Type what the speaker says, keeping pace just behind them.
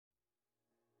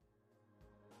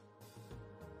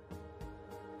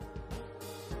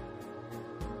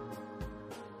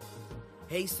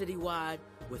Hey Citywide,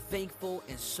 we're thankful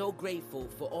and so grateful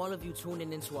for all of you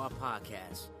tuning into our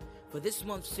podcast. For this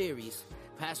month's series,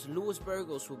 Pastor Louis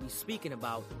Burgos will be speaking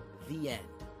about the end.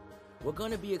 We're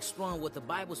going to be exploring what the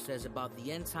Bible says about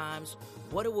the end times,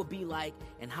 what it will be like,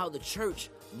 and how the church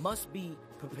must be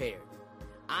prepared.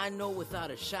 I know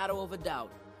without a shadow of a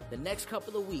doubt, the next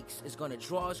couple of weeks is going to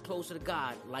draw us closer to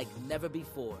God like never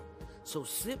before. So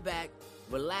sit back,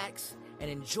 relax, and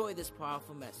enjoy this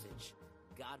powerful message.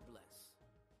 God bless.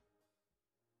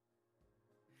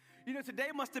 You know, today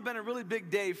must have been a really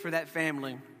big day for that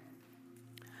family.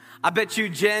 I bet you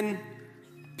Jen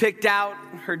picked out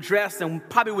her dress and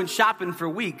probably went shopping for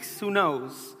weeks. Who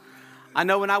knows? I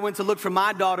know when I went to look for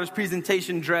my daughter's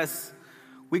presentation dress,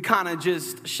 we kind of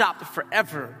just shopped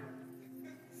forever.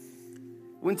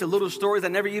 Went to little stores I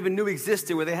never even knew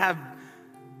existed where they have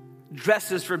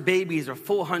dresses for babies or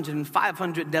 $400 and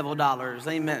 $500 devil dollars.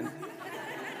 Amen.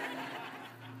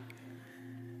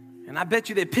 And I bet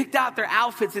you they picked out their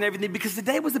outfits and everything because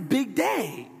today was a big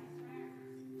day.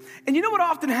 And you know what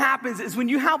often happens is when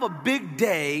you have a big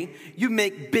day, you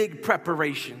make big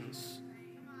preparations.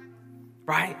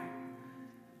 Right?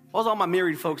 What's all my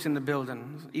married folks in the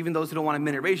building? Even those who don't want a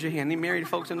minute, raise your hand. Any married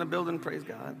folks in the building? Praise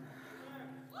God.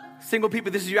 Single people,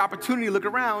 this is your opportunity. Look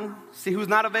around. See who's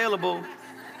not available.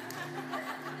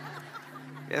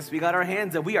 Yes, we got our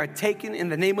hands up. We are taken in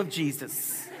the name of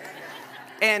Jesus.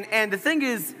 And the thing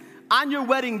is, on your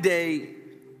wedding day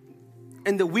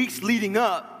and the weeks leading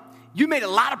up, you made a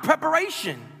lot of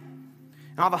preparation.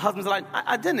 And all the husbands are like,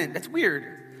 I didn't. That's weird.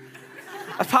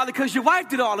 That's probably because your wife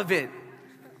did all of it.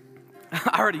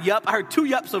 I heard a yup. I heard two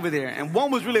yups over there, and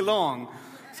one was really long.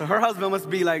 So her husband must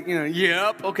be like,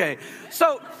 yup, okay.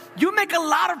 So you make a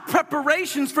lot of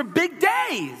preparations for big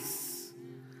days.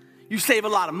 You save a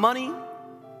lot of money,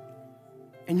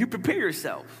 and you prepare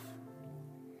yourself.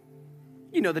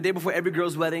 You know, the day before every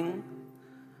girl's wedding,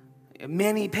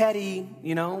 mani-pedi,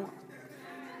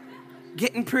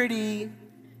 getting pretty,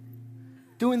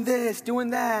 doing this,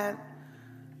 doing that,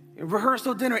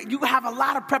 rehearsal dinner. You have a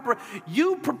lot of preparation.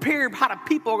 You prepare how the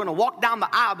people are going to walk down the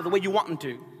aisle the way you want them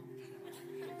to.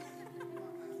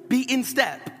 Be in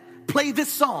step. Play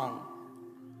this song.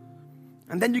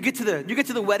 And then you get to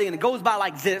the wedding and it goes by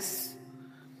like this.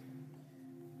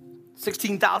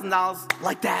 $16,000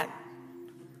 like that.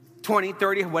 20,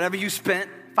 30, whatever you spent,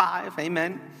 5,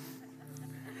 amen.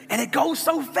 And it goes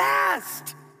so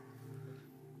fast.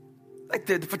 Like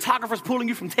the photographer's pulling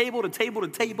you from table to table to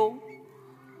table.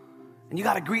 And you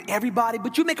got to greet everybody,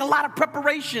 but you make a lot of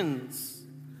preparations.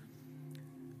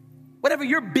 Whatever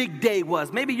your big day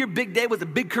was, maybe your big day was a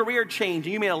big career change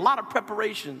and you made a lot of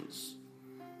preparations.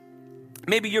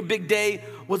 Maybe your big day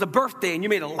was a birthday and you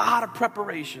made a lot of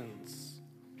preparations.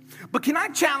 But can I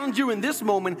challenge you in this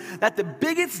moment that the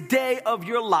biggest day of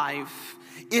your life,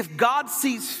 if God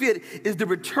sees fit, is the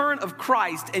return of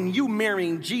Christ and you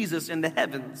marrying Jesus in the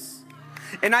heavens.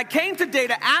 And I came today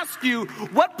to ask you,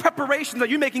 what preparations are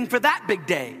you making for that big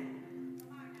day?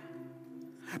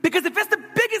 Because if it's the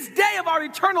biggest day of our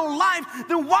eternal life,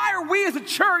 then why are we as a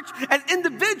church, as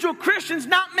individual Christians,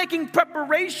 not making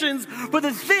preparations for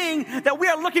the thing that we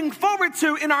are looking forward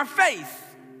to in our faith?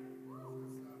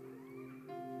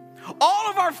 All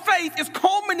of our faith is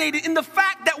culminated in the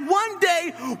fact that one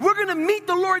day we're going to meet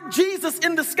the Lord Jesus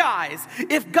in the skies.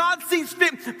 If God sees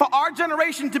fit for our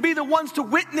generation to be the ones to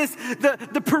witness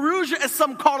the parousia, as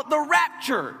some call it, the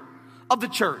rapture of the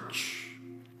church.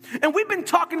 And we've been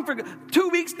talking for 2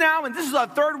 weeks now, and this is our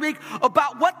third week,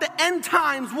 about what the end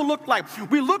times will look like.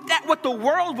 We looked at what the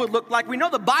world would look like. We know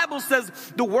the Bible says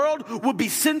the world will be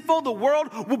sinful. The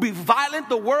world will be violent.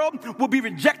 The world will be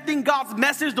rejecting God's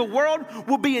message. The world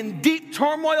will be in deep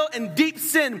turmoil and deep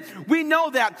sin. We know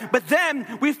that. But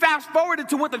then we fast forwarded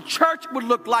to what the church would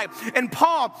look like. And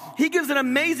Paul, he gives an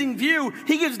amazing view.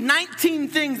 He gives 19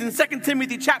 things in 2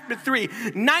 Timothy chapter 3.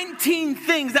 19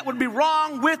 things that would be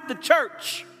wrong with the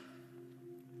church.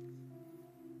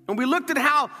 And we looked at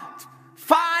how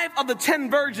 5 of the 10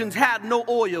 virgins had no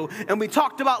oil. And we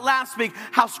talked about last week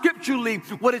how scripturally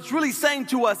what it's really saying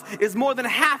to us is more than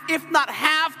half, if not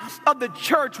half, of the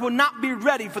church will not be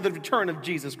ready for the return of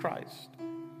Jesus Christ.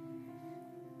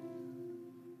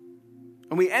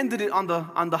 And we ended it on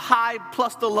the high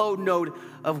plus the low note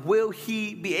of, will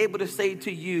he be able to say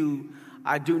to you,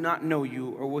 I do not know you,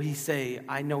 or will he say,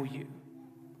 I know you?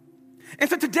 And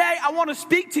so today I want to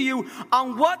speak to you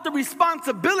on what the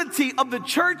responsibility of the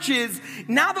church is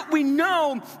now that we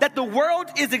know that the world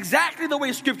is exactly the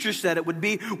way Scripture said it would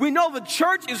be. We know the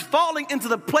church is falling into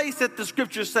the place that the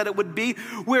Scripture said it would be,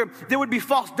 where there would be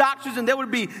false doctrines and there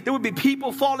would be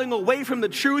people falling away from the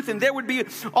truth, and there would be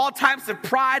all types of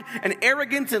pride and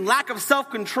arrogance and lack of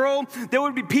self-control. There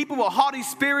would be people with haughty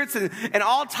spirits and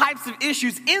all types of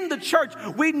issues in the church.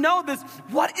 We know this.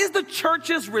 What is the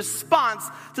church's response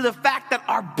to the fact that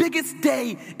our biggest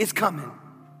day is coming?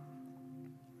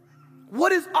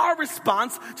 What is our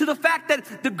response to the fact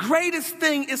that the greatest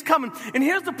thing is coming? And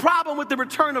here's the problem with the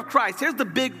return of Christ. Here's the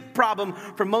big problem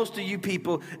for most of you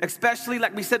people, especially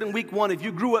like we said in week 1, if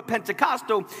you grew up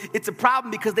Pentecostal, it's a problem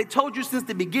because they told you since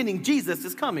the beginning, Jesus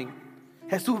is coming.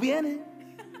 Jesús viene.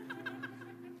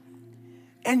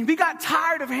 And we got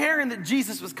tired of hearing that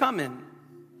Jesus was coming.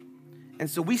 And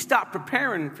so we stopped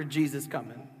preparing for Jesus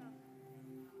coming.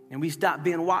 And we stopped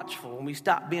being watchful, and we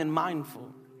stopped being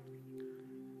mindful.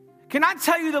 Can I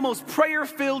tell you the most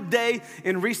prayer-filled day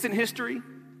in recent history?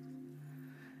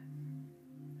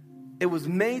 It was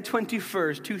May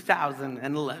 21st,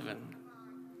 2011.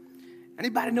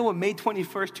 Anybody know what May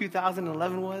 21st,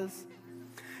 2011 was?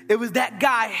 It was that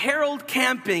guy, Harold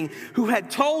Camping, who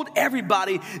had told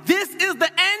everybody, this is the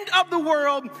end of the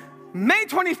world. May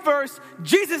 21st,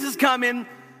 Jesus is coming.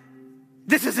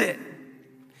 This is it.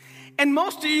 And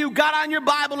most of you got on your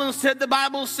Bible and said the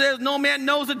Bible says no man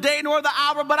knows the day nor the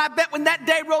hour, but I bet when that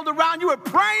day rolled around, you were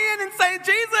praying and saying,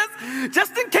 Jesus,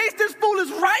 just in case this fool is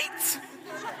right.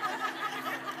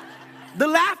 The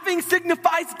laughing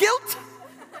signifies guilt.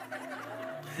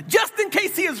 Just in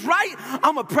case he is right,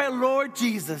 I'm going to pray, Lord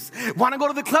Jesus. Want to go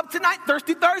to the club tonight?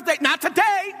 Thirsty Thursday? Not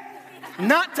today.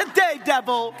 Not today,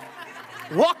 devil.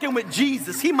 Walking with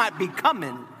Jesus, he might be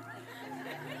coming.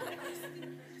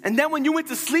 And then when you went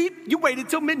to sleep, you waited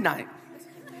till midnight.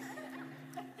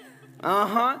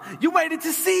 You waited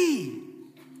to see.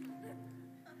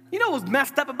 You know what was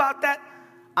messed up about that?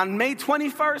 On May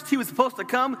 21st, he was supposed to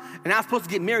come, and I was supposed to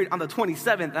get married on the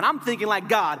 27th. And I'm thinking like,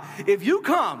 God, if you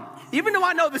come, even though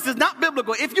I know this is not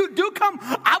biblical, if you do come,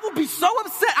 I will be so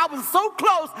upset. I was so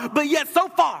close, but yet so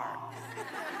far.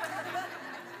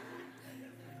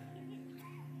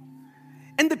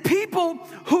 And the people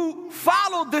who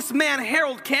followed this man,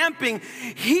 Harold Camping,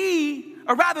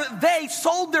 they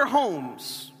sold their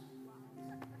homes,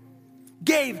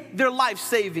 gave their life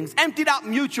savings, emptied out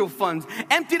mutual funds,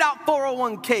 emptied out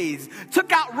 401ks,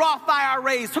 took out Roth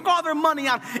IRAs, took all their money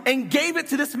out and gave it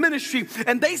to this ministry.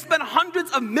 And they spent hundreds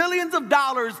of millions of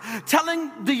dollars telling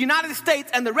the United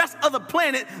States and the rest of the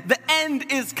planet the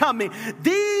end is coming.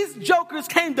 These jokers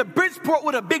came to Bridgeport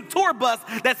with a big tour bus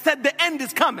that said the end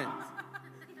is coming.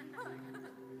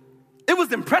 It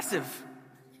was impressive.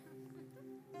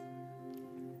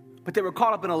 But they were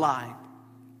caught up in a lie.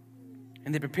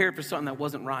 And they prepared for something that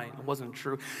wasn't right. It wasn't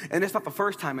true. And it's not the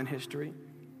first time in history.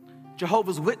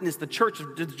 Jehovah's Witness, the church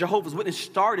of Jehovah's Witness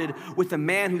started with a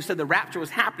man who said the rapture was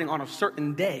happening on a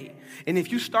certain day. And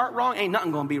if you start wrong, ain't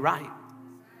nothing going to be right.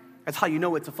 That's how you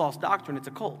know it's a false doctrine. It's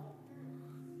a cult.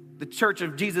 The Church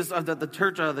of Jesus,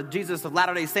 the Jesus of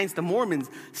Latter-day Saints, the Mormons,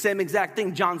 same exact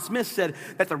thing. John Smith said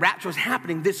that the rapture is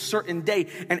happening this certain day.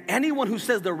 And anyone who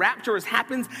says the rapture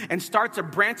happens and starts a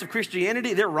branch of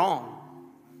Christianity, they're wrong.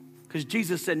 Because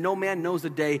Jesus said no man knows the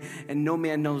day and no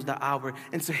man knows the hour.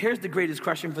 And so here's the greatest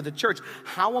question for the church.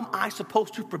 How am I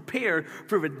supposed to prepare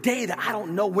for a day that I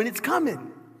don't know when it's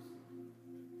coming?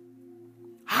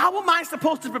 How am I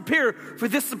supposed to prepare for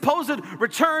this supposed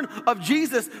return of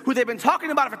Jesus, who they've been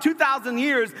talking about for 2,000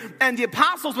 years, and the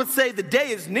apostles would say the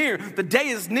day is near, the day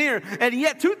is near, and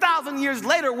yet 2,000 years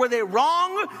later, were they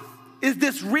wrong? Is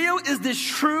this real? Is this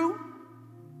true?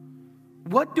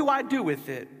 What do I do with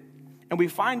it? And we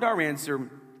find our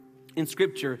answer in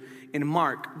Scripture in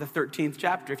Mark, the 13th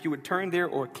chapter. If you would turn there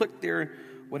or click there,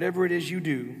 whatever it is you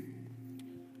do.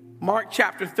 Mark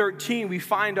chapter 13, we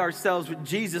find ourselves with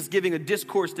Jesus giving a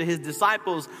discourse to his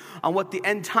disciples on what the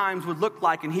end times would look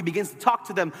like. And he begins to talk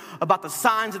to them about the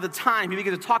signs of the time. He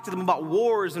begins to talk to them about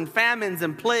wars and famines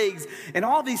and plagues and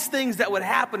all these things that would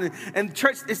happen. And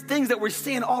church, it's things that we're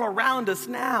seeing all around us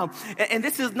now. And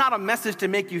this is not a message to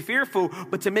make you fearful,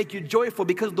 but to make you joyful,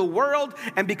 because the world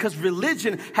and because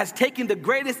religion has taken the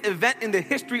greatest event in the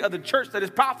history of the church that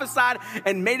is prophesied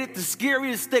and made it the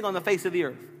scariest thing on the face of the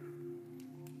earth.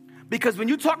 Because when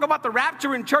you talk about the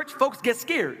rapture in church, folks get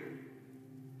scared.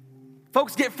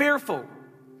 Folks get fearful.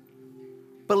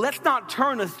 But let's not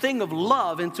turn a thing of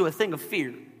love into a thing of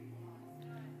fear.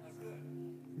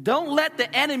 Don't let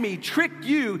the enemy trick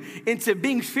you into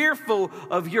being fearful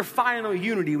of your final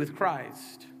unity with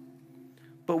Christ.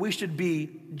 but we should be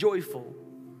joyful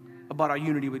about our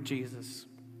unity with Jesus.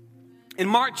 In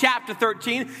Mark chapter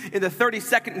 13, in the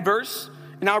 32nd verse,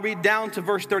 and I'll read down to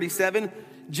verse 37,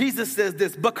 Jesus says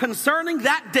this, but concerning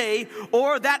that day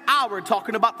or that hour,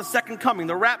 talking about the second coming,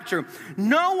 the rapture,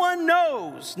 no one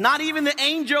knows, not even the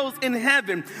angels in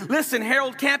heaven. Listen,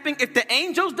 Harold Camping, if the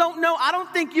angels don't know, I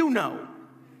don't think you know.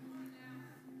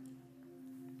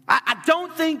 I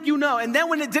don't think you know. And then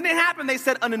when it didn't happen, they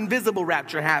said an invisible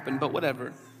rapture happened, but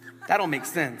whatever. That don't make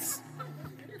sense.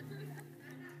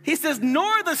 He says,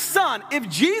 nor the Son. If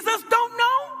Jesus don't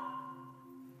know,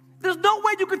 there's no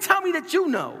way you could tell me that you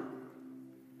know.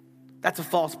 That's a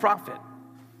false prophet.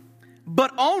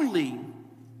 But only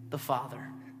the Father.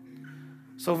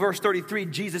 So verse 33,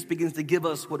 Jesus begins to give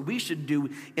us what we should do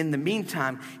in the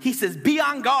meantime. He says, be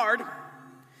on guard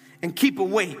and keep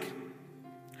awake.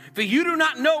 For you do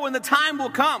not know when the time will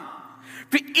come.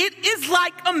 For it is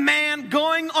like a man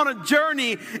going on a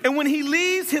journey, and when he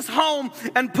leaves his home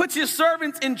and puts his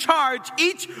servants in charge,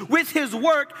 each with his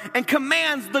work, and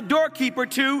commands the doorkeeper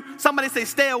to, somebody say,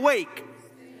 stay awake.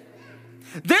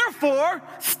 Therefore,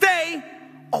 stay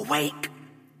awake.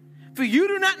 For you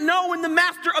do not know when the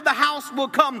master of the house will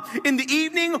come, in the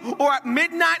evening or at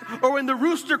midnight or when the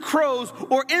rooster crows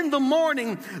or in the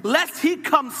morning, lest he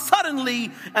come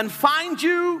suddenly and find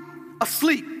you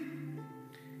asleep.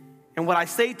 And what I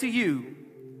say to you,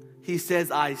 he says,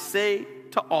 I say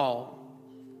to all,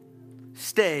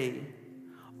 stay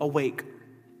awake.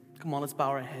 Come on, let's bow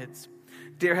our heads.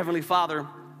 Dear Heavenly Father,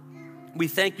 we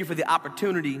thank you for the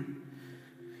opportunity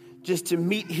just to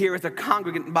meet here as a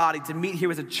congregant body, to meet here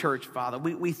as a church, Father.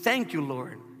 We thank you,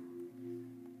 Lord.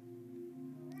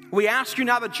 We ask you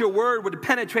now that your word would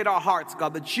penetrate our hearts,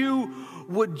 God, that you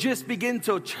would just begin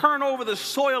to turn over the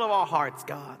soil of our hearts,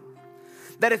 God.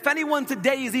 That if anyone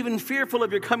today is even fearful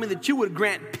of your coming, that you would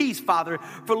grant peace, Father.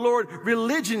 For Lord,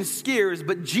 religion scares,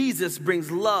 but Jesus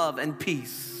brings love and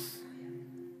peace.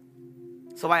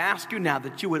 So I ask you now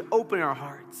that you would open our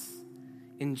hearts.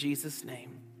 In Jesus'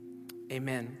 name,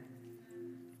 amen.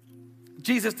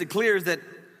 Jesus declares that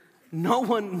no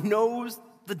one knows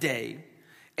the day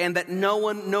and that no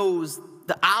one knows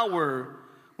the hour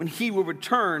when he will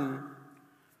return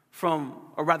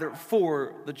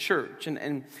for the church.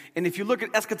 And if you look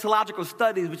at eschatological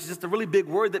studies, which is just a really big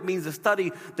word that means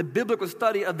the biblical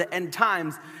study of the end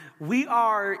times, we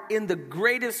are in the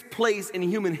greatest place in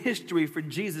human history for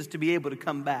Jesus to be able to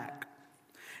come back.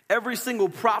 Every single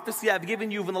prophecy I've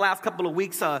given you in the last couple of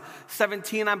weeks,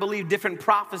 17, I believe, different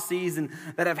prophecies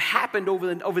that have happened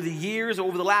over the years,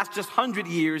 over the last just 100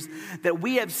 years, that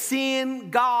we have seen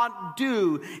God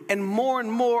do, and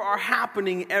more are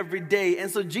happening every day. And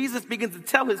so Jesus begins to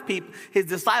tell his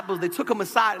disciples, they took him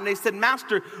aside and they said,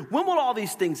 Master, when will all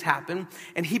these things happen?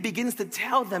 And he begins to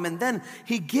tell them, and then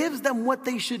he gives them what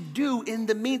they should do in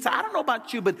the meantime. I don't know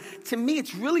about you, but to me,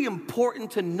 it's really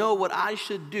important to know what I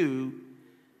should do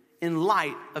in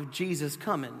light of Jesus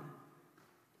coming.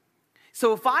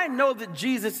 So if I know that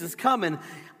Jesus is coming,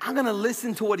 I'm going to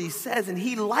listen to what he says. And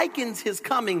he likens his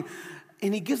coming,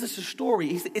 and he gives us a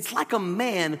story. It's like a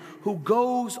man who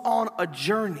goes on a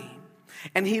journey.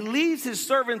 And he leaves his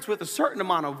servants with a certain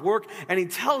amount of work, and he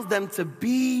tells them to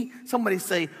be, somebody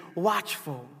say,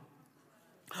 watchful.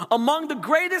 Among the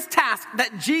greatest tasks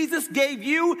that Jesus gave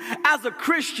you as a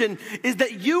Christian is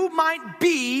that you might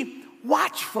be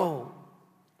watchful.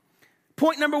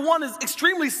 Point number one is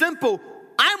extremely simple.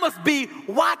 I must be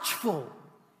watchful.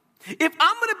 If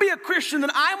I'm going to be a Christian, then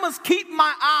I must keep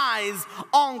my eyes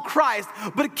on Christ.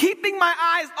 But keeping my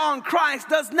eyes on Christ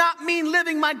does not mean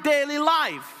living my daily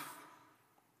life.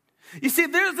 You see,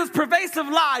 there's this pervasive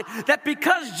lie that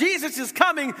because Jesus is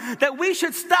coming, that we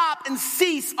should stop and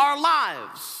cease our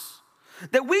lives.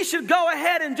 That we should go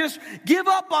ahead and just give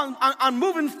up on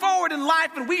moving forward in life,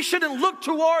 and we shouldn't look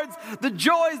towards the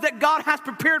joys that God has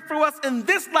prepared for us in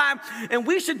this life, and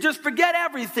we should just forget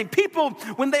everything. People,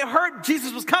 when they heard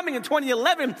Jesus was coming in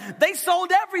 2011, they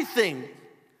sold everything.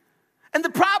 And the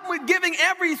problem with giving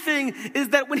everything is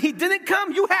that when he didn't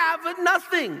come, you have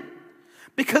nothing.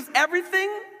 Because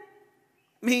everything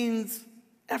means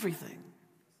everything.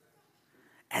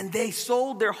 And they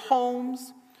sold their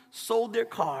homes, sold their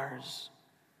cars,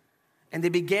 and they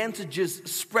began to just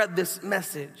spread this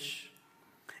message.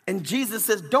 And Jesus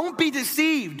says, don't be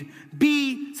deceived.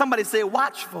 Be, somebody say,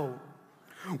 watchful.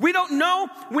 We don't know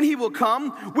when he will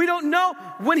come. We don't know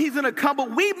when he's going to come,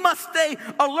 but we must stay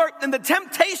alert. And the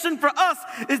temptation for us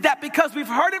is that because we've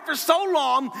heard it for so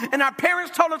long, and our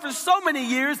parents told it for so many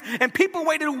years, and people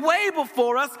waited way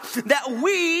before us, that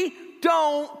we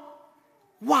don't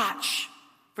watch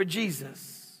for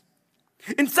Jesus.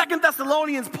 In 2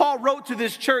 Thessalonians, Paul wrote to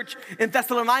this church in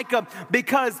Thessalonica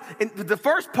because in the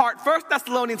first part, 1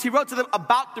 Thessalonians, he wrote to them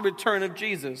about the return of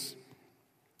Jesus.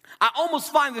 I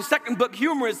almost find the second book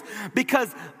humorous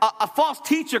because a false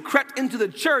teacher crept into the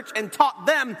church and taught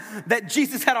them that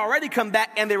Jesus had already come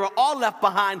back and they were all left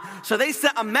behind. So they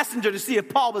sent a messenger to see if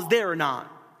Paul was there or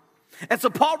not. And so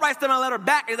Paul writes them a letter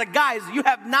back. He's like, guys, you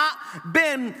have not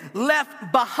been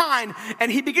left behind.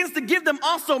 And he begins to give them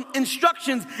also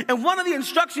instructions. And one of the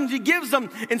instructions he gives them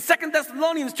in 2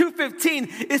 Thessalonians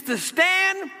 2:15 is to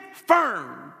stand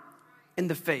firm in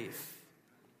the faith.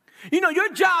 You know,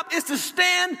 your job is to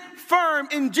stand firm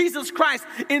in Jesus Christ.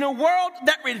 In a world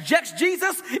that rejects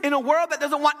Jesus, in a world that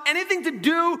doesn't want anything to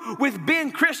do with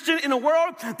being Christian, in a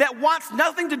world that wants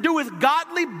nothing to do with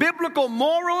godly biblical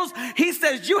morals, he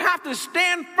says you have to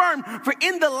stand firm. For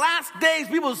in the last days,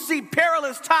 we will see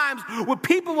perilous times where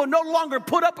people will no longer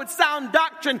put up with sound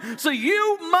doctrine. So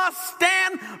you must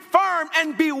stand firm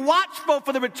and be watchful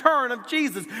for the return of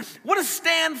Jesus. What does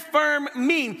stand firm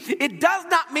mean? It does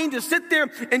not mean to sit there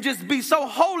and just be so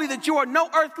holy that you are no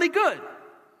earthly good.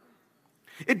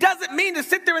 It doesn't mean to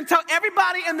sit there and tell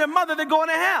everybody and their mother they're going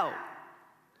to hell.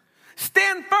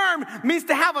 Stand firm means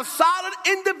to have a solid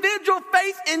individual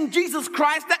faith in Jesus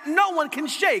Christ that no one can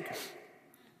shake.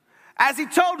 As he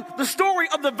told the story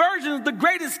of the virgins, the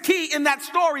greatest key in that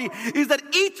story is that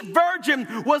each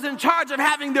virgin was in charge of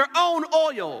having their own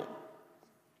oil.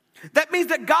 That means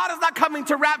that God is not coming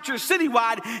to rapture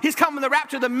Citywide. He's coming to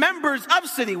rapture the members of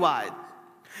Citywide.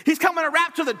 He's coming to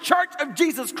rapture the church of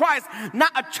Jesus Christ,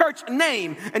 not a church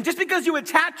name. And just because you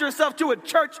attach yourself to a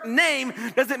church name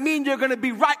doesn't mean you're going to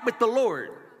be right with the Lord.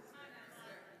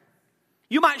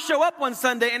 You might show up one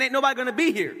Sunday and ain't nobody going to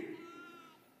be here.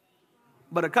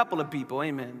 But a couple of people,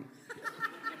 amen.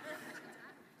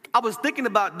 I was thinking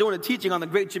about doing a teaching on the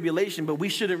Great Tribulation, but we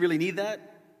shouldn't really need that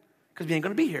because we ain't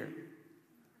going to be here.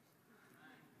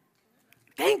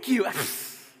 Thank you.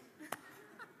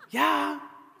 Yeah.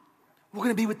 We're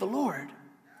going to be with the Lord.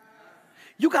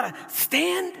 You got to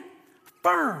stand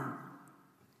firm.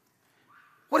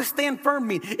 What does stand firm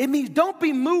mean? It means don't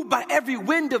be moved by every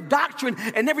wind of doctrine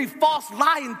and every false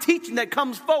lie and teaching that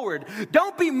comes forward.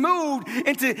 Don't be moved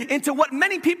into what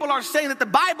many people are saying, that the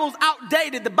Bible's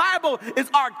outdated. The Bible is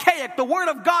archaic. The Word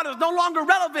of God is no longer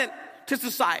relevant to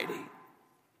society.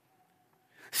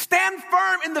 Stand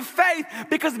firm in the faith,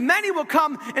 because many will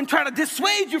come and try to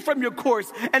dissuade you from your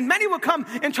course. And many will come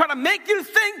and try to make you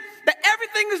think that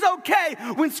everything is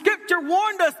okay, when Scripture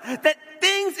warned us that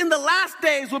things in the last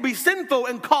days will be sinful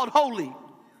and called holy,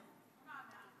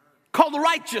 called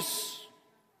righteous.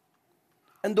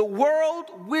 And the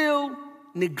world will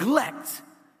neglect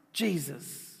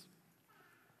Jesus.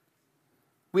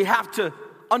 We have to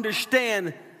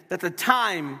understand that the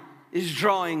time is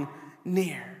drawing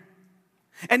near.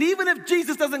 And even if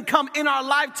Jesus doesn't come in our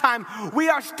lifetime, we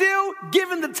are still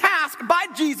given the task by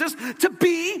Jesus to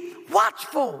be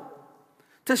watchful,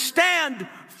 to stand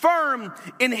firm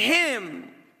in Him.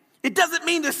 It doesn't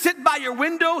mean to sit by your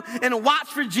window and watch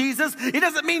for Jesus. It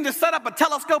doesn't mean to set up a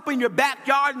telescope in your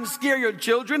backyard and scare your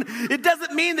children. It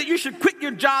doesn't mean that you should quit your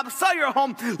job, sell your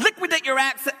home, liquidate your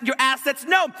assets.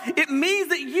 No, it means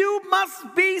that you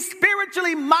must be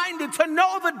spiritually minded to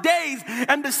know the days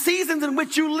and the seasons in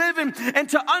which you live in, and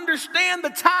to understand the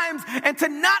times and to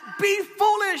not be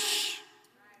foolish.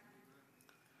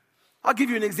 I'll give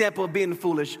you an example of being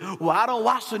foolish. Well, I don't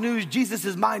watch the news. Jesus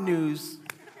is my news.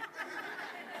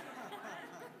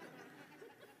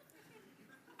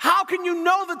 How can you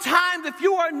know the times if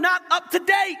you are not up to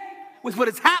date with what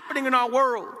is happening in our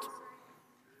world?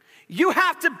 You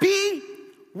have to be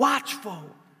watchful.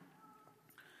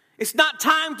 It's not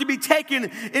time to be taken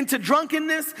into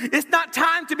drunkenness. It's not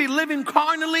time to be living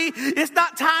carnally. It's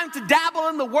not time to dabble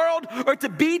in the world or to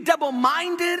be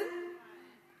double-minded.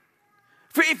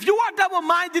 For if you are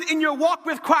double-minded in your walk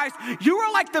with Christ, you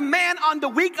are like the man on the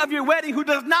week of your wedding who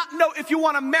does not know if you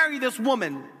want to marry this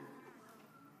woman.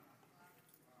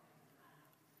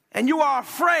 And you are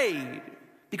afraid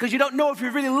because you don't know if you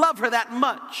really love her that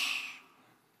much.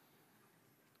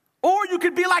 Or you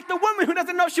could be like the woman who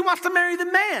doesn't know she wants to marry the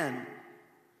man,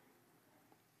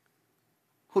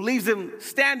 who leaves him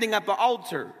standing at the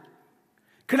altar.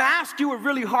 Can I ask you a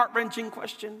really heart-wrenching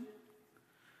question?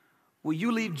 Will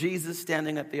you leave Jesus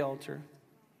standing at the altar?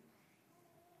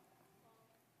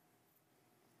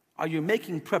 Are you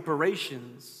making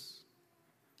preparations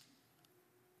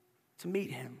to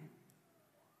meet Him?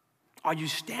 Are you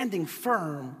standing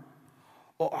firm,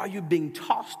 or are you being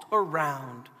tossed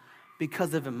around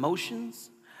because of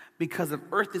emotions, because of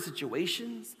earthly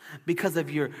situations, because of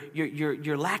your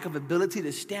lack of ability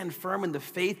to stand firm in the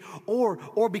faith,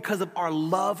 or because of our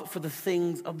love for the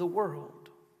things of the world.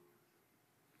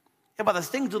 And by the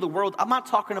things of the world, I'm not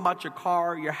talking about your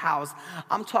car, your house.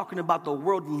 I'm talking about the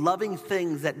world loving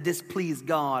things that displease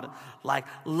God, like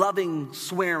loving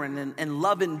swearing and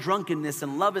loving drunkenness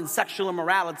and loving sexual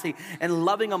immorality and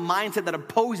loving a mindset that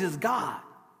opposes God.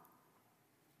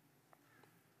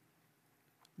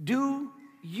 Do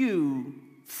you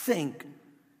think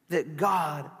that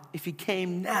God, if he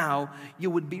came now, you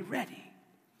would be ready?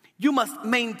 You must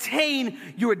maintain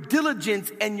your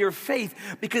diligence and your faith,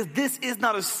 because this is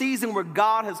not a season where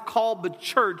God has called the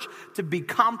church to be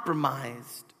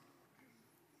compromised.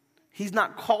 He's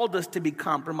not called us to be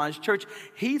compromised, church.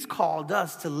 He's called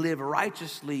us to live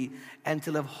righteously and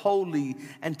to live holy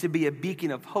and to be a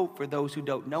beacon of hope for those who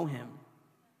don't know him.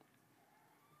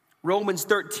 Romans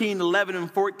 13:11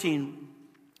 and 14,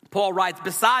 Paul writes,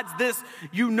 besides this,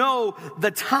 you know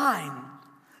the time,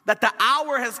 that the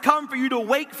hour has come for you to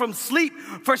wake from sleep,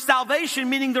 for salvation,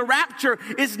 meaning the rapture,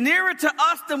 is nearer to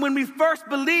us than when we first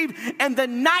believed, and the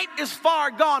night is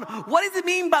far gone. What does it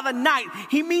mean by the night?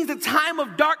 He means the time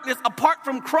of darkness apart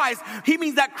from Christ. He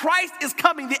means that Christ is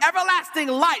coming, the everlasting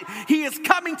light. He is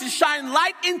coming to shine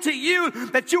light into you,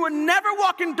 that you will never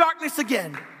walk in darkness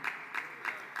again.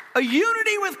 A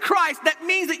unity with Christ, that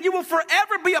means that you will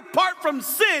forever be apart from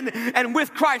sin and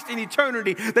with Christ in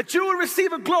eternity. That you will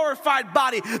receive a glorified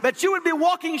body. That you would be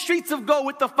walking streets of gold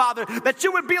with the Father. That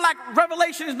you would be like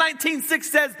Revelation 19:6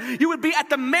 says, you would be at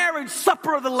the marriage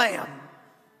supper of the Lamb.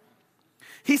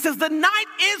 He says the night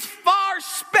is far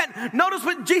spent. Notice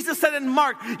what Jesus said in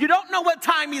Mark. You don't know what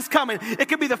time he's coming. It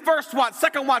could be the first watch,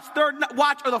 second watch, third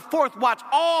watch, or the fourth watch.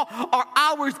 All are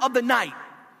hours of the night.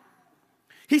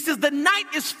 He says the night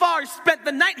is far spent.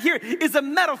 The night here is a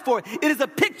metaphor. It is a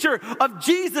picture of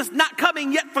Jesus not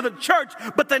coming yet for the church,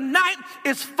 but the night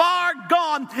is far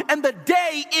gone and the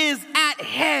day is at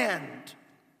hand.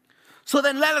 So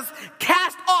then let us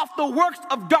cast off the works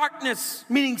of darkness,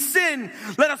 meaning sin.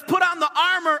 Let us put on the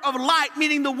armor of light,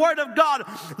 meaning the word of God.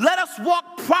 Let us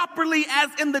walk properly as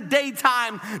in the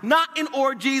daytime, not in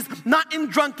orgies, not in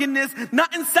drunkenness,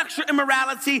 not in sexual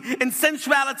immorality, in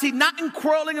sensuality, not in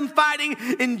quarreling and fighting,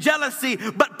 in jealousy,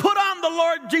 but put on the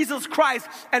Lord Jesus Christ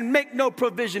and make no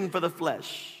provision for the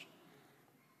flesh.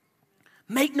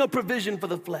 Make no provision for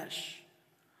the flesh.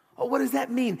 Oh, what does that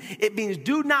mean? It means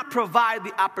do not provide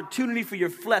the opportunity for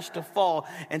your flesh to fall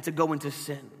and to go into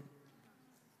sin.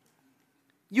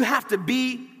 You have to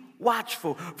be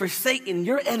watchful for Satan,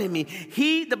 your enemy.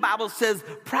 He, the Bible says,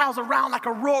 prowls around like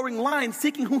a roaring lion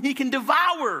seeking whom he can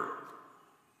devour.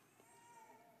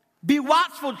 Be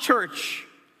watchful, church.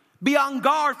 Be on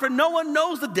guard, for no one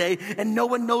knows the day and no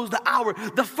one knows the hour.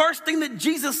 The first thing that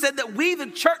Jesus said that we, the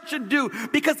church, should do,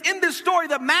 because in this story,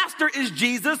 the master is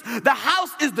Jesus, the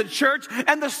house is the church,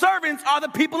 and the servants are the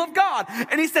people of God.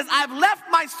 And he says, I've left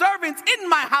my servants in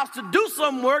my house to do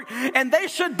some work, and they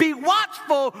should be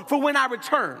watchful for when I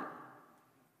return.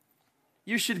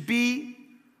 You should be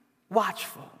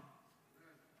watchful.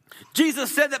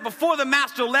 Jesus said that before the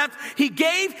master left, he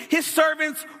gave his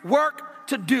servants work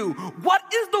to do. What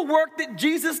is the work that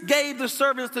Jesus gave the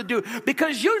servants to do?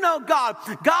 Because you know God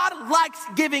likes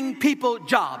giving people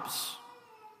jobs.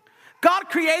 God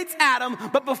creates Adam,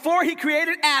 but before he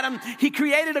created Adam, he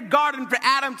created a garden for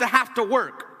Adam to have to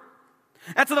work.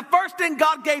 And so the first thing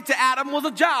God gave to Adam was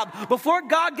a job. Before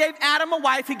God gave Adam a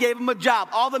wife, he gave him a job.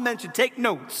 All the men should take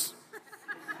notes.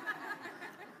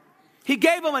 He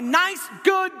gave him a nice,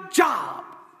 good job.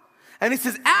 And he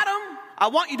says, Adam, I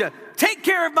want you to take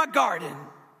care of my garden.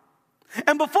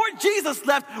 And before Jesus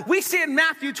left, we see in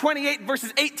Matthew 28,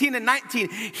 verses 18 and 19,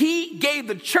 he gave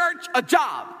the church a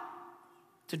job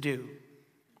to do.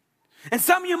 And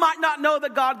some of you might not know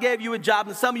that God gave you a job,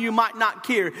 and some of you might not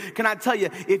care. Can I tell you,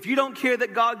 if you don't care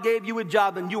that God gave you a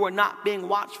job, then you are not being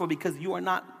watchful, because you are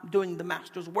not doing the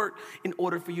master's work in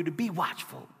order for you to be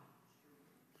watchful.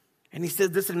 And he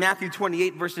says this in Matthew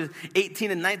 28, verses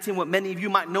 18 and 19, what many of you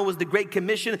might know is the Great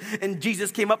Commission. And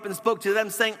Jesus came up and spoke to them,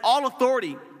 saying, all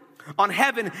authority on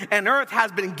heaven and earth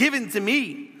has been given to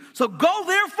me. So go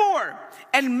therefore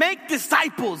and make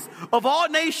disciples of all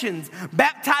nations,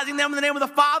 baptizing them in the name of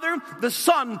the Father, the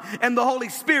Son, and the Holy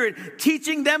Spirit,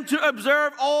 teaching them to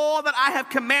observe all that I have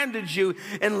commanded you.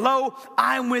 And lo,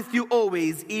 I am with you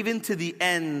always, even to the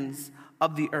ends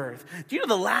of the earth. Do you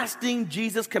know the last thing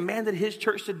Jesus commanded his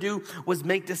church to do was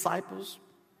make disciples?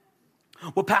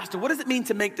 Well, Pastor, what does it mean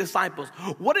to make disciples?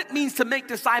 What it means to make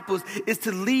disciples is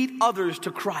to lead others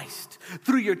to Christ.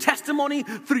 Through your testimony,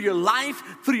 through your life,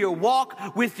 through your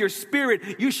walk with your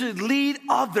spirit, you should lead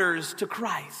others to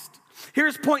Christ.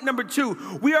 Here's point number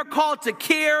 2. We are called to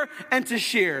care and to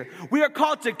share. We are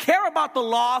called to care about the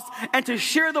lost and to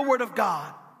share the word of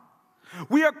God.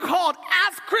 We are called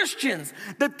as Christians.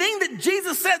 The thing that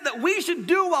Jesus said that we should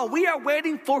do while we are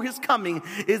waiting for his coming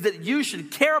is that you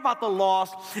should care about the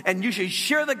lost and you should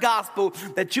share the gospel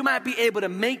that you might be able to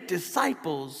make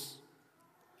disciples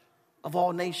of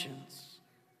all nations.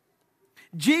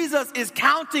 Jesus is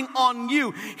counting on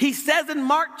you. He says in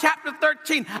Mark chapter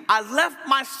 13, I left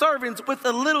my servants with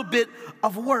a little bit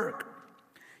of work.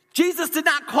 Jesus did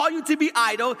not call you to be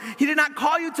idle. He did not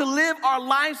call you to live our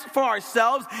lives for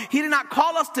ourselves. He did not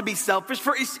call us to be selfish.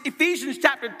 For Ephesians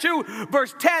chapter 2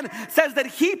 verse 10 says that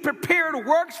he prepared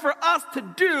works for us to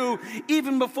do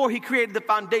even before he created the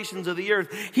foundations of the earth.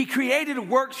 He created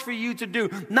works for you to do.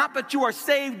 Not that you are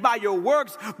saved by your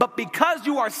works, but because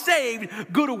you are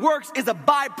saved, good works is a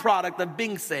byproduct of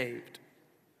being saved.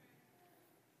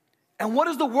 And what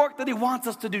is the work that he wants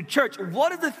us to do? Church,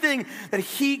 what is the thing that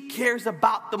he cares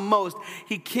about the most?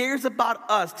 He cares about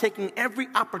us taking every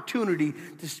opportunity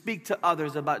to speak to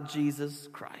others about Jesus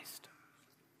Christ.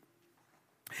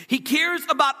 He cares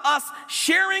about us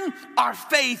sharing our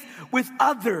faith with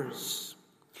others.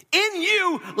 In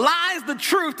you lies the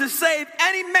truth to save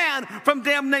any man from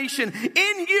damnation.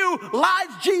 In you lies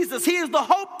Jesus. He is the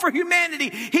hope for humanity.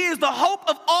 He is the hope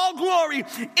of all glory.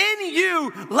 In you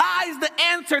lies the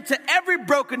answer to every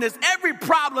brokenness, every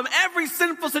problem, every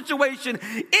sinful situation.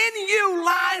 In you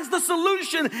lies the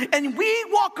solution. And we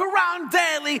walk around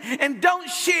daily and don't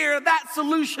share that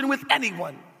solution with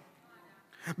anyone.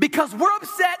 Because we're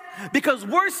upset, because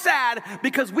we're sad,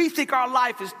 because we think our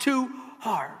life is too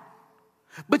hard.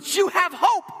 But you have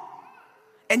hope,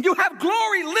 and you have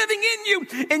glory living in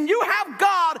you, and you have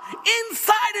God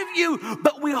inside of you,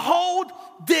 but we hold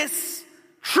this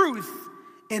truth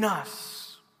in us.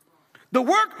 The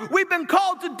work we've been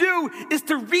called to do is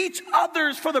to reach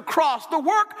others for the cross. The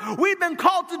work we've been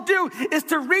called to do is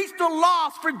to reach the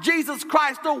lost for Jesus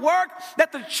Christ. The work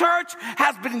that the church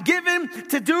has been given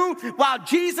to do while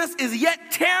Jesus is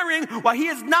yet tarrying, while he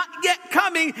is not yet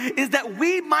coming, is that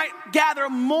we might gather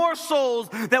more souls,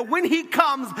 that when he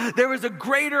comes, there is a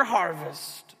greater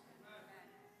harvest.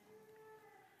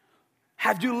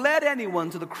 Have you led anyone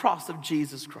to the cross of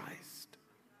Jesus Christ?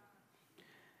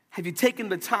 Have you taken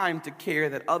the time to care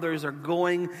that others are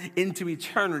going into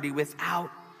eternity without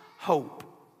hope?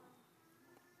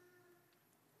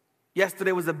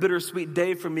 Yesterday was a bittersweet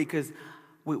day for me because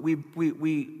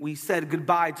we said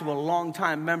goodbye to a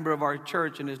longtime member of our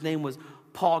church, and his name was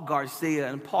Paul Garcia.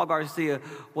 And Paul Garcia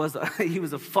was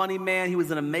a funny man. He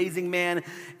was an amazing man.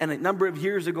 And a number of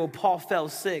years ago, Paul fell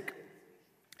sick.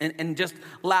 And just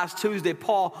last Tuesday,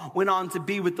 Paul went on to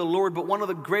be with the Lord. But one of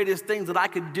the greatest things that I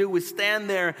could do was stand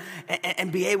there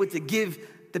and be able to give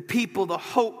the people the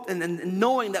hope and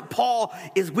knowing that Paul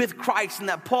is with Christ and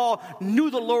that Paul knew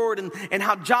the Lord and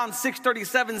how John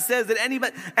 6:37 says that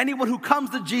anyone who comes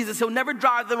to Jesus, he'll never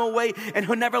drive them away and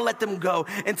he'll never let them go.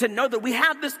 And to know that we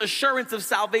have this assurance of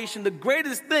salvation, the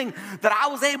greatest thing that I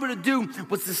was able to do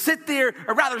was to sit there,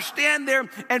 or rather stand there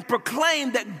and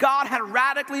proclaim that God had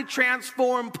radically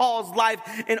transformed Paul's life.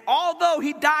 And although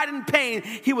he died in pain,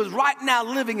 he was right now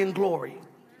living in glory.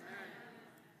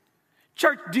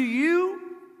 Church, do you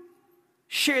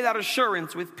share that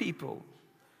assurance with people?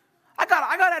 I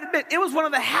gotta admit, it was one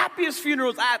of the happiest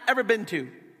funerals I've ever been to.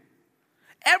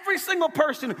 Every single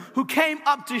person who came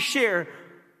up to share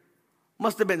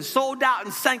must have been sold out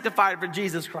and sanctified for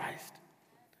Jesus Christ.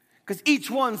 Because each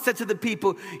one said to the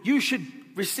people, you should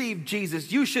receive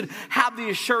Jesus. You should have the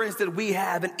assurance that we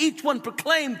have. And each one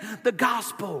proclaimed the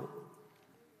gospel.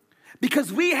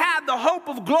 Because we have the hope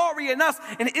of glory in us,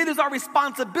 and it is our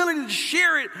responsibility to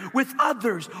share it with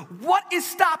others. What is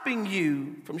stopping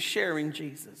you from sharing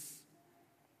Jesus?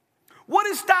 What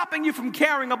is stopping you from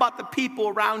caring about the people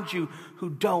around you who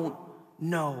don't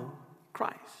know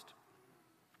Christ?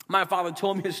 My father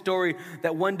told me a story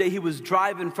that one day he was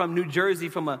driving from New Jersey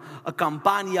from a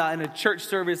campania in a church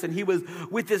service, and he was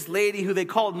with this lady who they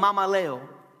called Mama Leo.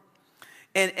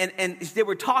 And they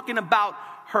were talking about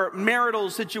her marital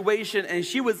situation, and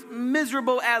she was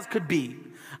miserable as could be.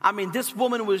 I mean, this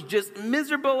woman was just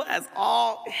miserable as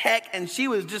all heck, and she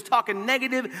was just talking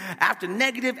negative after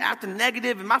negative after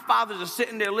negative. And my father's just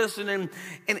sitting there listening,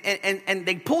 and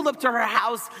they pulled up to her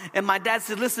house, and my dad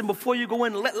said, listen, before you go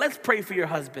in, let's pray for your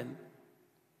husband.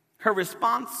 Her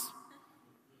response,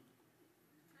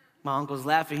 my uncle's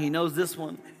laughing, he knows this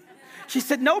one. She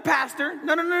said, no, Pastor.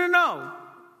 No.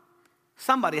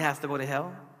 Somebody has to go to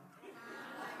hell.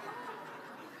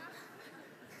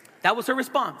 That was her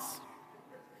response.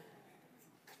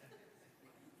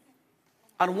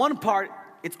 On one part,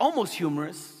 it's almost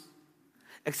humorous,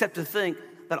 except to think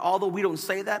that although we don't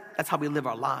say that, that's how we live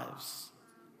our lives.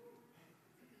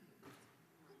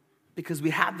 Because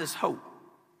we have this hope.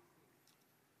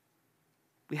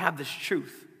 We have this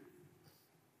truth.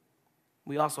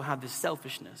 We also have this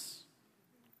selfishness.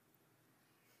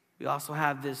 We also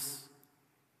have this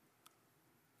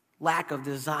lack of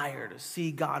desire to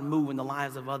see God move in the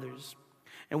lives of others.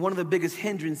 And one of the biggest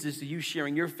hindrances to you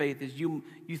sharing your faith is you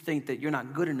think that you're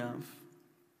not good enough.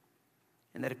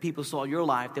 And that if people saw your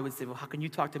life, they would say, well, how can you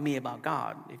talk to me about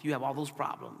God if you have all those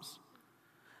problems?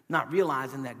 Not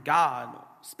realizing that God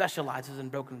specializes in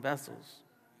broken vessels.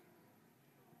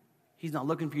 He's not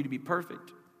looking for you to be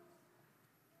perfect.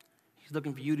 He's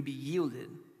looking for you to be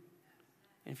yielded.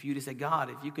 And for you to say, God,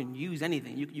 if you can use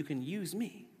anything, you can use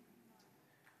me.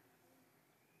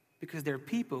 Because there are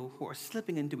people who are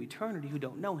slipping into eternity who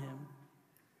don't know him.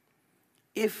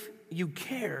 If you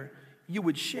care, you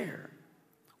would share.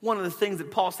 One of the things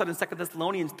that Paul said in 2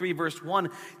 Thessalonians 3, verse 1,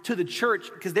 to the church,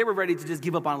 because they were ready to just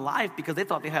give up on life because they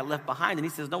thought they had left behind. And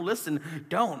he says, no, listen,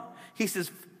 don't. He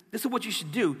says, this is what you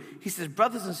should do. He says,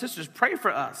 brothers and sisters, pray for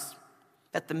us,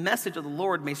 that the message of the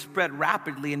Lord may spread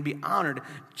rapidly and be honored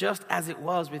just as it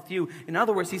was with you. In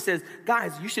other words, he says,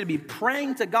 guys, you should be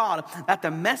praying to God that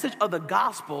the message of the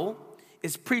gospel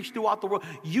is preached throughout the world.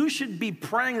 You should be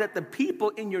praying that the people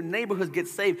in your neighborhoods get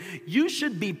saved. You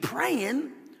should be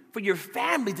praying for your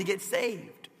family to get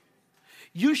saved.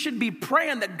 You should be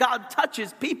praying that God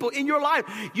touches people in your life.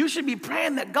 You should be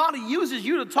praying that God uses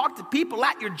you to talk to people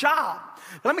at your job.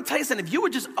 But let me tell you something. If you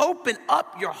would just open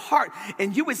up your heart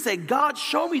and you would say, God,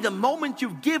 show me the moment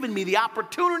you've given me, the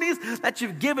opportunities that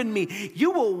you've given me,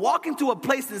 you will walk into a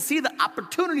place and see the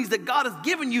opportunities that God has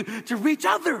given you to reach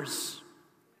others.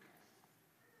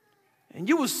 And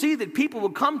you will see that people will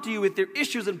come to you with their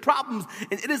issues and problems.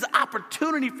 And it is an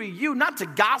opportunity for you not to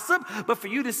gossip, but for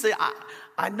you to say,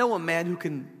 I know a man who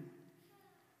can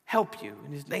help you.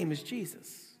 And his name is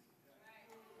Jesus.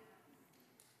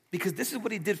 Because this is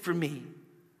what he did for me.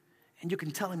 And you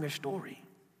can tell him your story.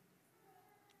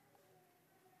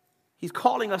 He's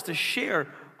calling us to share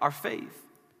our faith.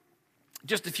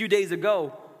 Just a few days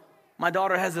ago, my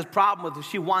daughter has this problem with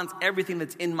she wants everything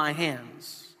that's in my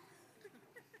hands.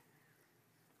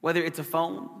 Whether it's a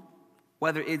phone,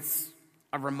 whether it's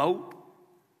a remote,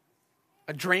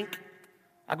 a drink.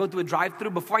 I go through a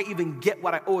drive-thru before I even get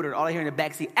what I ordered. All I hear in the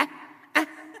backseat,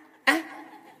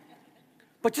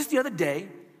 But just the other day,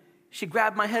 she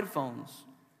grabbed my headphones.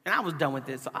 And I was done with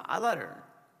it, so I let her.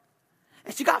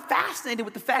 And she got fascinated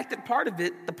with the fact that part of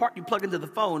it, the part you plug into the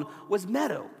phone, was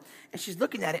metal. And she's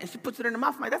looking at it, and she puts it in her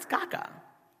mouth. I'm like, that's caca.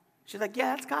 She's like,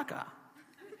 yeah, that's caca.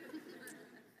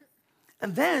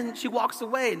 And then she walks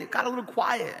away, and it got a little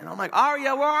quiet. And I'm like,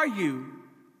 Aria, where are you?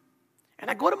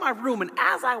 And I go to my room, and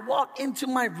as I walk into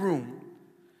my room,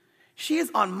 she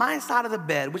is on my side of the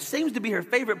bed, which seems to be her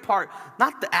favorite part.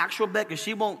 Not the actual bed, because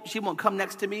she won't come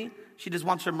next to me. She just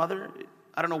wants her mother.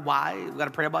 I don't know why. We got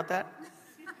to pray about that.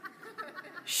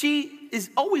 She is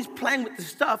always playing with the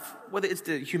stuff, whether it's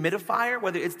the humidifier,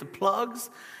 whether it's the plugs.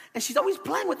 And she's always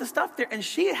playing with the stuff there. And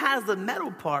she has the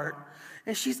metal part,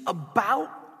 and she's about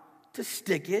to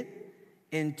stick it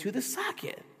into the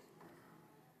socket.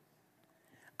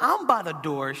 I'm by the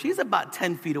door. She's about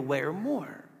 10 feet away or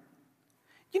more.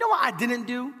 You know what I didn't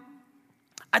do?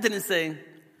 I didn't say,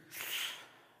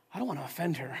 I don't want to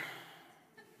offend her.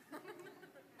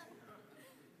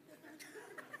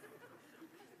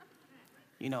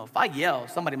 You know, if I yell,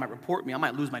 somebody might report me. I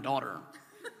might lose my daughter.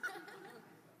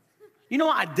 You know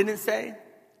what I didn't say?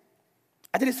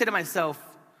 I didn't say to myself,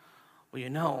 well, you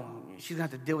know, she's going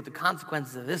to have to deal with the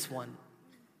consequences of this one.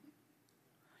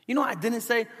 You know what I didn't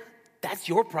say? That's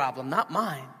your problem, not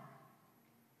mine.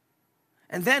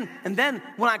 And then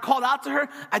when I called out to her,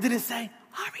 I didn't say,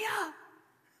 Aria,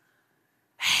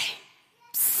 hey,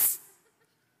 psst.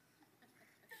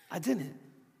 I didn't.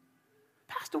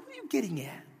 Pastor, what are you getting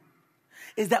at?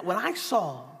 Is that when I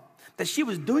saw that she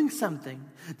was doing something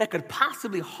that could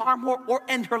possibly harm her or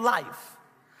end her life,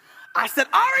 I said,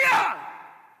 Aria,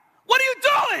 what are you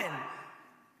doing?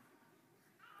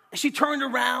 And she turned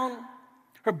around,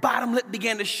 her bottom lip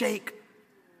began to shake,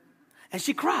 and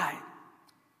she cried.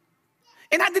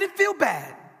 And I didn't feel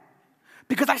bad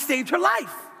because I saved her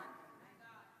life.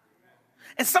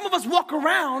 And some of us walk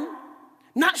around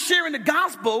not sharing the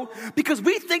gospel because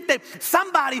we think that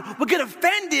somebody will get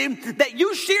offended that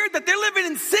you shared that they're living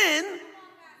in sin.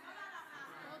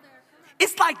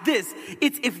 It's like this.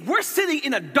 It's if we're sitting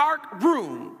in a dark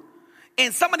room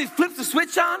and somebody flips the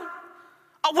switch on.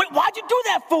 Oh, wait, why'd you do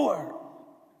that for?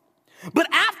 But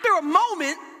after a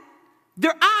moment,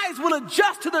 their eyes will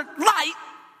adjust to the light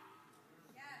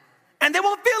and they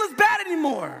won't feel as bad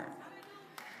anymore.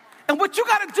 And what you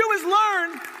got to do is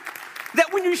learn that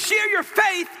when you share your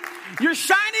faith, you're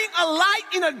shining a light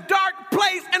in a dark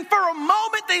place, and for a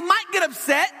moment they might get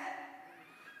upset.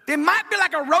 They might be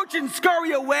like a roach and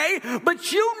scurry away,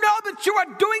 but you know that you are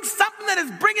doing something that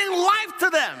is bringing life to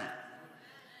them.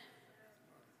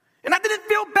 And I didn't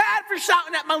feel bad for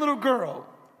shouting at my little girl.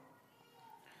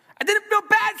 I didn't feel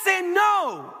bad saying,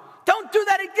 no, don't do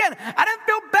that again. I didn't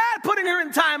feel bad putting her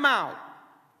in timeout.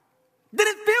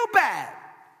 Didn't feel bad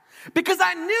because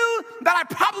I knew that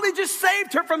I probably just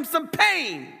saved her from some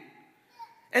pain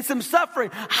and some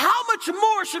suffering. How much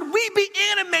more should we be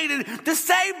animated to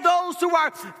save those who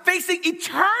are facing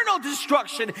eternal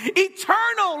destruction,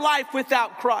 eternal life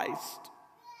without Christ?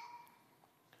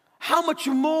 How much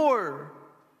more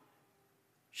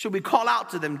should we call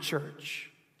out to them, church?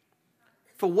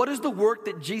 For what is the work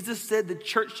that Jesus said the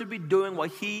church should be doing while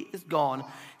he is gone?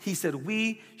 He said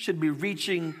we should be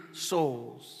reaching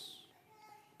souls.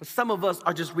 But some of us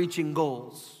are just reaching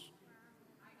goals.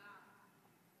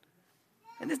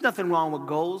 And there's nothing wrong with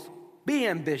goals. Be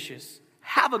ambitious.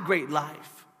 Have a great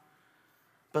life.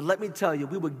 But let me tell you,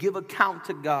 we will give account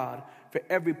to God for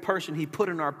every person he put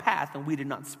in our path and we did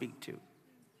not speak to.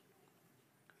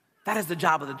 That is the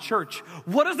job of the church.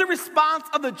 What is the response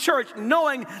of the church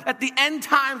knowing that the end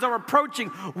times are approaching?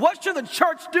 What should the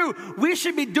church do? We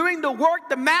should be doing the work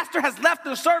the master has left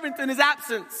the servants in his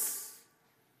absence.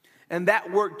 And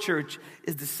that work, church,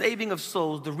 is the saving of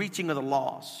souls, the reaching of the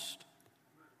lost.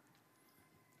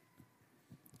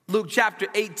 Luke chapter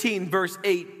 18, verse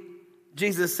 8,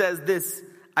 Jesus says this,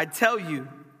 I tell you,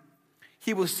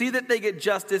 he will see that they get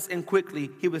justice and quickly.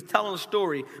 He was telling a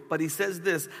story, but he says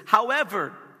this,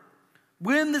 however,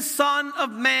 when the Son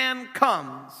of Man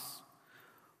comes,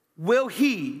 will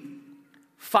he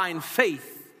find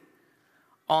faith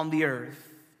on the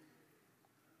earth?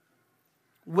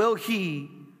 Will he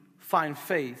find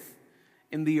faith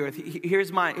in the earth?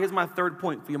 Here's my third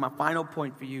point for you, my final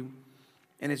point for you,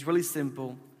 and it's really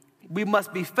simple. We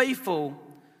must be faithful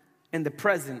in the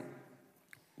present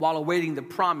while awaiting the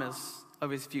promise of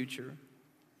his future.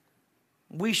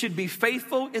 We should be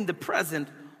faithful in the present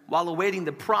while awaiting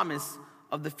the promise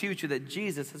of the future that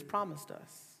Jesus has promised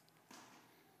us.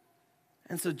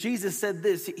 And so Jesus said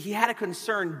this, he had a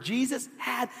concern. Jesus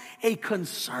had a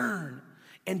concern.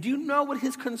 And do you know what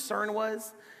his concern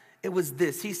was? It was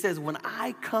this. He says, when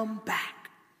I come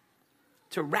back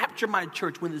to rapture my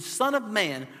church, when the Son of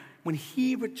Man, when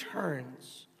he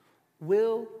returns,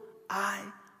 will I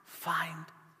find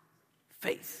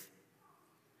faith?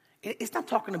 It's not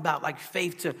talking about like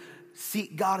faith to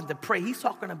seek God and to pray. He's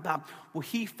talking about, will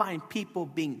he find people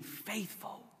being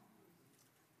faithful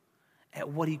at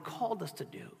what he called us to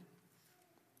do?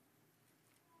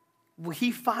 Will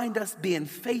he find us being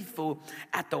faithful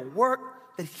at the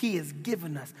work that he has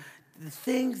given us? The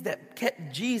things that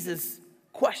kept Jesus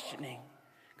questioning,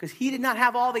 because he did not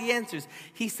have all the answers.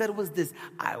 He said it was this,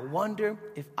 I wonder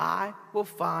if I will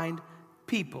find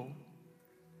people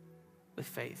with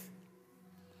faith.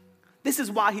 This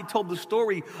is why he told the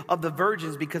story of the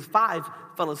virgins, because 5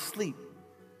 fell asleep.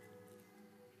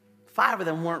 5 of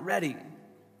them weren't ready.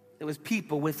 It was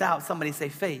people without, somebody say,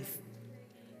 faith.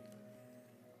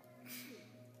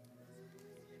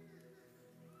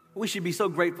 We should be so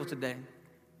grateful today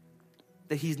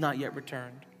that he's not yet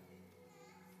returned,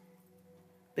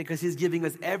 because he's giving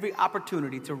us every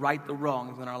opportunity to right the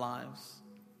wrongs in our lives.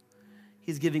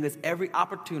 He's giving us every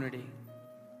opportunity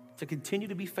to continue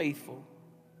to be faithful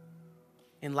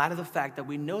in light of the fact that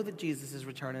we know that Jesus is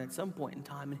returning at some point in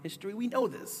time in history. We know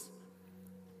this.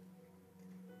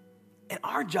 And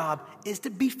our job is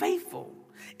to be faithful.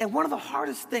 And one of the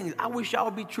hardest things, I wish y'all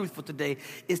would be truthful today,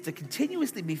 is to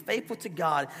continuously be faithful to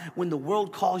God when the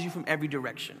world calls you from every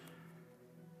direction.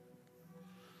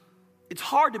 It's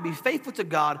hard to be faithful to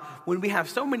God when we have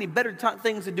so many better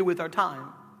things to do with our time.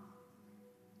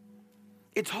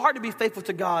 It's hard to be faithful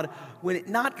to God when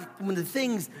the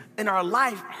things in our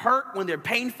life hurt, when they're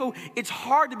painful. It's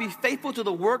hard to be faithful to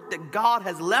the work that God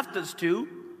has left us to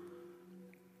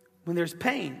when there's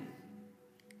pain.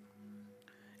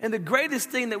 And the greatest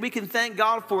thing that we can thank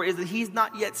God for is that he's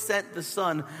not yet sent the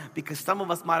Son, because some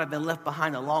of us might have been left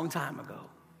behind a long time ago.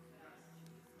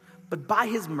 But by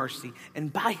his mercy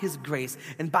and by his grace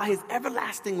and by his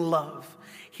everlasting love,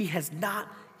 he has not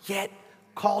yet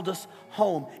called us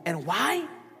home. And why?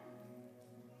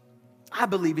 I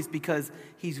believe it's because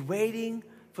he's waiting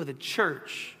for the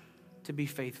church to be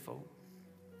faithful,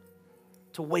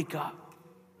 to wake up.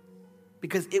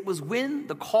 Because it was when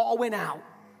the call went out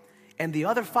and the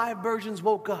other 5 virgins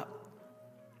woke up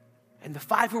and the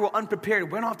 5 who were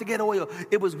unprepared went off to get oil.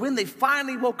 It was when they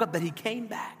finally woke up that he came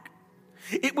back.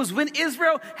 It was when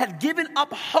Israel had given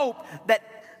up hope that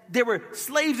there were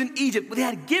slaves in Egypt. They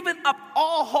had given up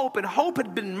all hope, and hope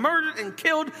had been murdered and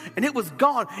killed, and it was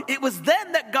gone. It was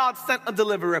then that God sent a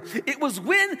deliverer. It was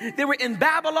when they were in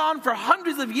Babylon for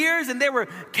hundreds of years and they were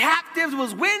captives. It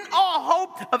was when all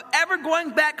hope of ever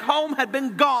going back home had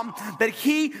been gone that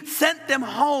he sent them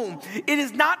home. It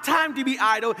is not time to be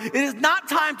idle. It is not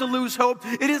time to lose hope.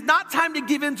 It is not time to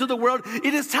give in to the world.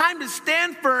 It is time to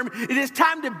stand firm. It is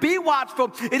time to be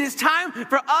watchful. It is time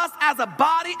for us as a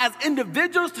body, as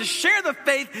individuals, to share the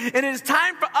faith, and it is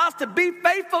time for us to be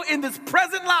faithful in this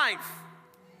present life,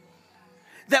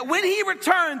 that when he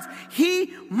returns,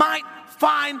 he might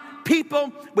find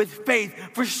people with faith.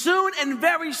 For soon and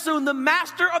very soon, the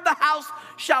master of the house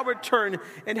shall return,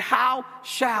 and how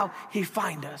shall he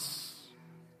find us?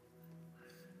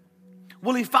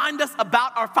 Will he find us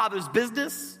about our Father's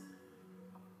business,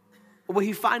 or will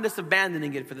he find us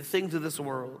abandoning it for the things of this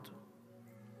world?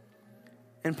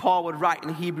 And Paul would write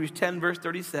in Hebrews 10, verse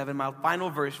 37, my final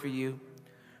verse for you,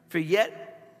 for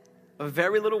yet a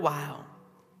very little while,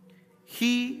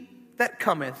 he that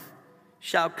cometh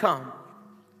shall come,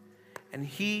 and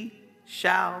he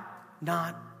shall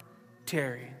not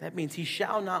tarry. That means he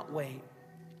shall not wait.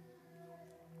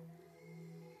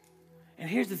 And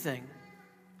here's the thing.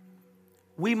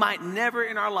 We might never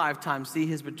in our lifetime see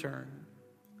his return,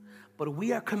 but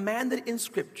we are commanded in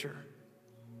Scripture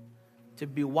to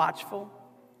be watchful,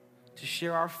 to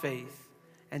share our faith,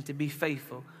 and to be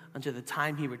faithful until the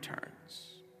time he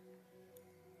returns.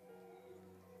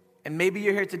 And maybe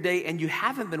you're here today and you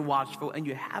haven't been watchful and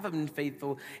you haven't been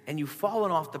faithful and you've fallen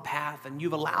off the path and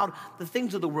you've allowed the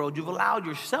things of the world, you've allowed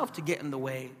yourself to get in the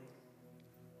way.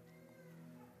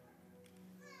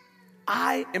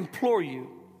 I implore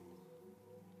you,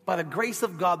 by the grace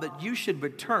of God, that you should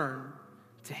return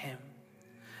to him.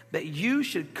 That you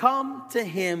should come to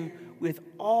him with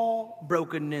all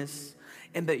brokenness,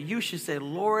 and that you should say,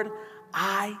 Lord,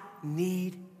 I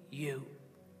need you.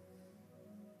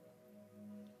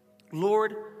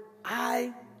 Lord,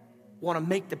 I want to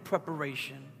make the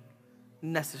preparation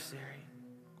necessary.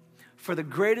 For the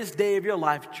greatest day of your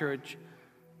life, church,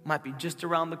 might be just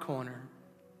around the corner.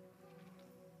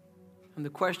 And the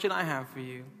question I have for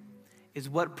you is,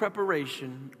 what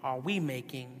preparation are we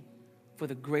making for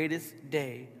the greatest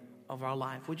day of our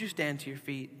life? Would you stand to your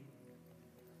feet?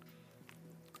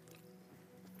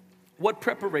 What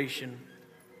preparation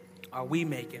are we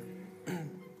making?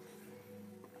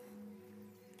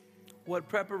 What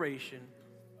preparation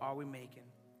are we making?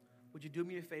 Would you do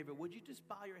me a favor? Would you just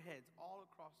bow your heads all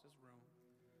across this room?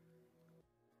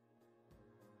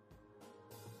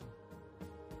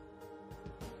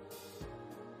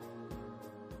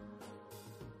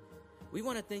 We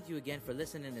want to thank you again for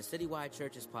listening to Citywide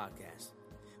Church's podcast.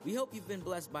 We hope you've been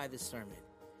blessed by this sermon.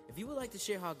 If you would like to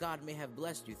share how God may have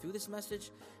blessed you through this message,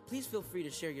 please feel free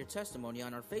to share your testimony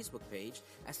on our Facebook page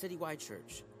at Citywide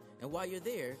Church. And while you're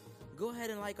there, go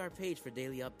ahead and like our page for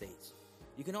daily updates.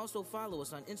 You can also follow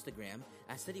us on Instagram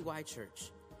at Citywide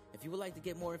Church. If you would like to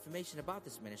get more information about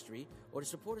this ministry or to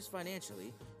support us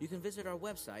financially, you can visit our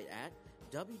website at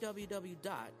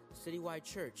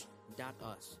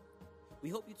www.citywidechurch.us. We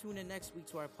hope you tune in next week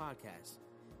to our podcast.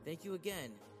 Thank you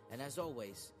again, and as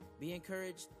always, be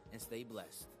encouraged and stay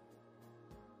blessed.